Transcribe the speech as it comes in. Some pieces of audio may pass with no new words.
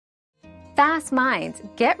Fast minds,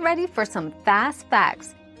 get ready for some fast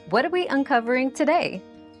facts. What are we uncovering today?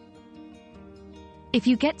 If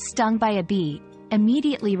you get stung by a bee,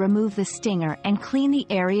 immediately remove the stinger and clean the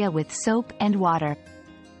area with soap and water.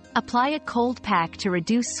 Apply a cold pack to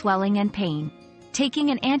reduce swelling and pain. Taking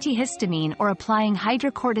an antihistamine or applying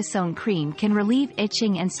hydrocortisone cream can relieve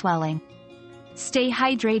itching and swelling. Stay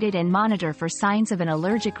hydrated and monitor for signs of an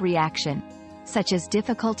allergic reaction, such as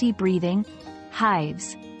difficulty breathing,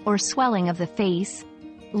 hives, or swelling of the face,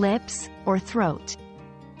 lips, or throat.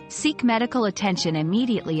 Seek medical attention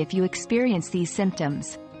immediately if you experience these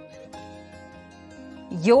symptoms.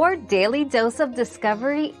 Your daily dose of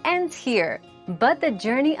discovery ends here, but the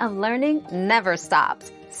journey of learning never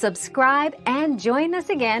stops. Subscribe and join us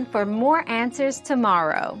again for more answers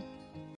tomorrow.